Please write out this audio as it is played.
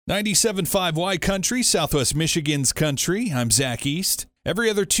97.5 Y Country, Southwest Michigan's country. I'm Zach East. Every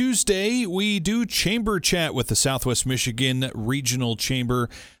other Tuesday, we do Chamber Chat with the Southwest Michigan Regional Chamber.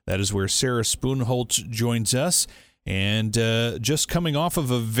 That is where Sarah Spoonholtz joins us. And just coming off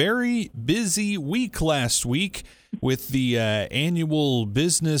of a very busy week last week with the annual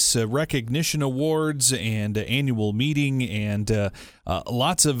Business Recognition Awards and annual meeting and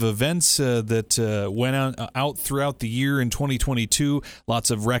lots of events that went out throughout the year in 2022. Lots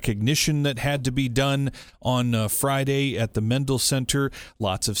of recognition that had to be done on Friday at the Mendel Center.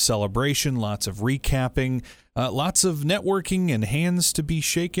 Lots of celebration, lots of recapping, lots of networking and hands to be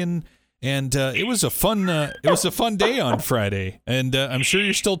shaken. And it was a fun day on Friday, and I'm sure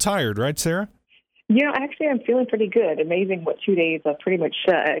you're still tired, right, Sarah? You know, actually, I'm feeling pretty good. Amazing what 2 days of pretty much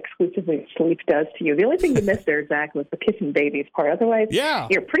exclusively sleep does to you. The only thing you missed there, Zach, was the kissing babies part. Otherwise,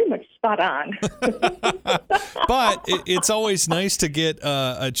 you're pretty much spot on. But it's always nice to get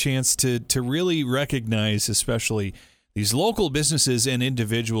a chance to really recognize, especially these local businesses and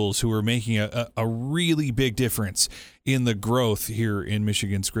individuals who are making a really big difference in the growth here in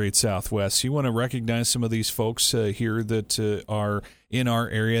Michigan's Great Southwest. You want to recognize some of these folks here that are in our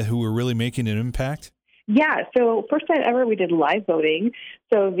area who are really making an impact? Yeah, so first time ever we did live voting.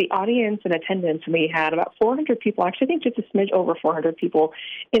 So the audience and attendance, we had about 400 people, actually I think just a smidge over 400 people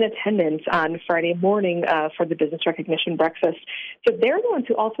in attendance on Friday morning for the Business Recognition Breakfast. So they're the ones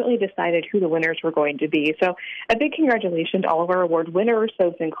who ultimately decided who the winners were going to be. So a big congratulations to all of our award winners.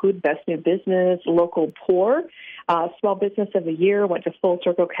 Those include Best New Business, Local Pour, Small Business of the Year went to Full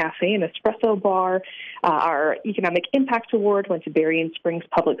Circle Cafe and Espresso Bar. Our Economic Impact Award went to Berrien Springs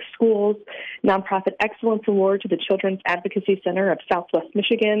Public Schools. Nonprofit Excellence Award to the Children's Advocacy Center of Southwest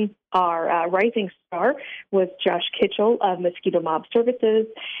Michigan. Our Rising Star was Josh Kitchell of Mosquito Mob Services.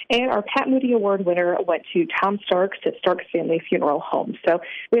 And our Pat Moody Award winner went to Tom Starks at Starks Family Funeral Home. So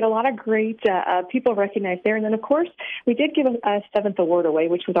we had a lot of great people recognized there. And then, of course, we did give a seventh award away,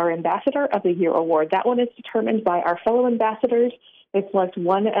 which was our Ambassador of the Year Award. That one is determined by our fellow ambassadors. They select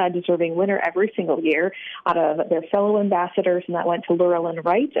one deserving winner every single year out of their fellow ambassadors, and that went to Laurelyn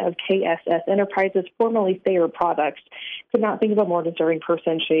Wright of KSS Enterprises, formerly Thayer Products. Could not think of a more deserving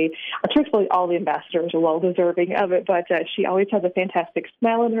person. Truthfully, all the ambassadors are well deserving of it, but she always has a fantastic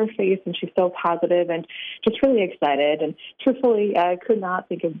smile on her face, and she's so positive and just really excited. And truthfully, I could not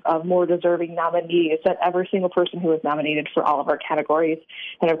think of more deserving nominees than every single person who was nominated for all of our categories.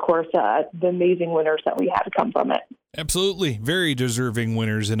 And, of course, the amazing winners that we had come from it. Absolutely. Very deserving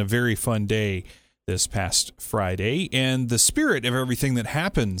winners and a very fun day this past Friday. And the spirit of everything that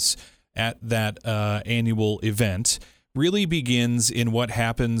happens at that annual event really begins in what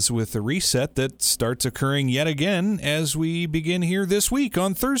happens with the reset that starts occurring yet again as we begin here this week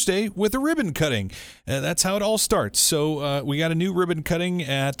on Thursday with a ribbon cutting. That's how it all starts. So we got a new ribbon cutting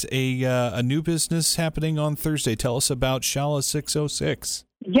at a new business happening on Thursday. Tell us about Shala 606.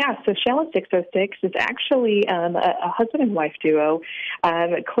 Yeah, so Shala 606 is actually a husband and wife duo.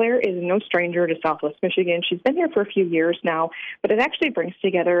 Claire is no stranger to Southwest Michigan. She's been here for a few years now, but it actually brings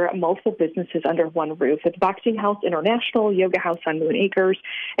together multiple businesses under one roof. It's Boxing House International, Yoga House on Moon Acres,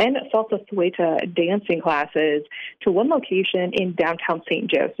 and Salsa Sueta dancing classes to one location in downtown St.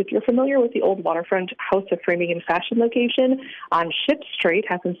 Joe. So if you're familiar with the old waterfront House of Framing and Fashion location on Ship Street,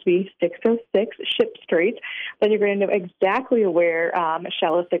 happens to be 606 Ship Street, then you're going to know exactly where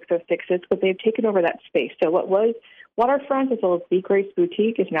Shala 606 is, but they've taken over that space. So what was Waterfront as well as Be Grace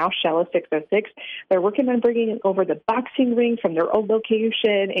Boutique is now Shala 606. They're working on bringing over the boxing ring from their old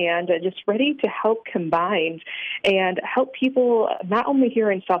location and just ready to help combine and help people not only here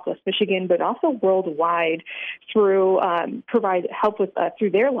in Southwest Michigan, but also worldwide through provide help with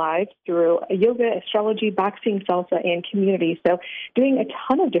through their lives, through yoga, astrology, boxing, salsa, and community. So doing a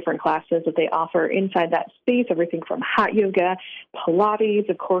ton of different classes that they offer inside that space, everything from hot yoga, Pilates,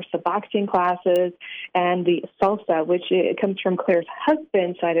 of course, the boxing classes, and the salsa, which it comes from Claire's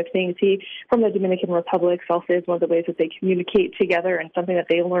husband's side of things. He from the Dominican Republic. Salsa is one of the ways that they communicate together and something that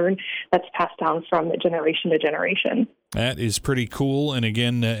they learn that's passed down from generation to generation. That is pretty cool. And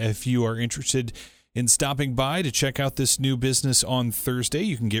again, if you are interested in stopping by to check out this new business on Thursday,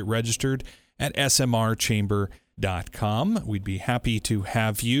 you can get registered at smrchamber.com. We'd be happy to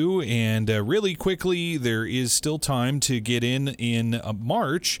have you. And really quickly, there is still time to get in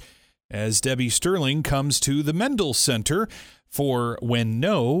March as Debbie Sterling comes to the Mendel Center for When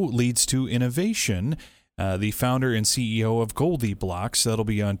No Leads to Innovation, the founder and CEO of Goldie Blocks. That'll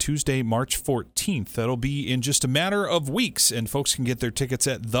be on Tuesday, March 14th. That'll be in just a matter of weeks, and folks can get their tickets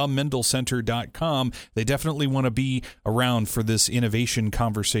at themendelcenter.com. They definitely want to be around for this innovation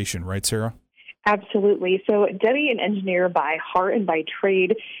conversation, right, Sarah? Absolutely. So Debbie, an engineer by heart and by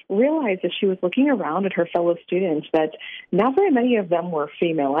trade, realized as she was looking around at her fellow students that not very many of them were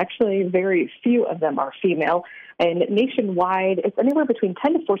female. Actually, very few of them are female. And nationwide, it's anywhere between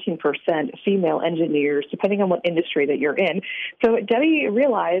 10 to 14% female engineers, depending on what industry that you're in. So Debbie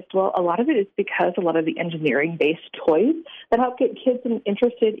realized, well, a lot of it is because a lot of the engineering-based toys that help get kids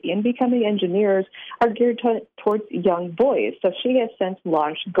interested in becoming engineers are geared towards young boys. So she has since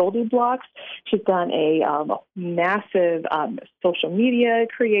launched Goldie Blocks. She's done a massive social media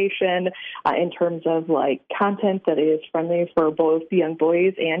creation in terms of like content that is friendly for both young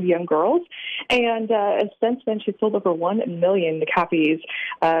boys and young girls. And since then, she's sold over 1 million copies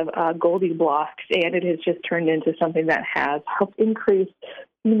of Goldie Blocks, and it has just turned into something that has helped increase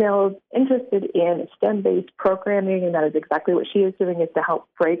females interested in STEM-based programming, and that is exactly what she is doing, is to help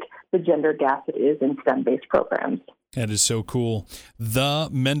break the gender gap that is in STEM-based programs. That is so cool.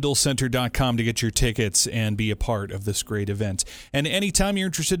 TheMendelCenter.com to get your tickets and be a part of this great event. And anytime you're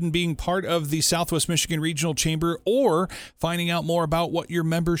interested in being part of the Southwest Michigan Regional Chamber or finding out more about what your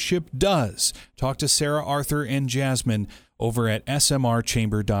membership does, talk to Sarah, Arthur, and Jasmine over at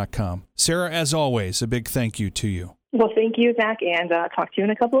smrchamber.com. Sarah, as always, a big thank you to you. Well, thank you, Zach, and talk to you in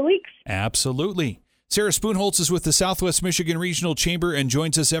a couple of weeks. Absolutely. Sarah Spoonholtz is with the Southwest Michigan Regional Chamber and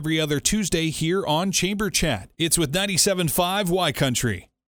joins us every other Tuesday here on Chamber Chat. It's with 97.5 Y Country.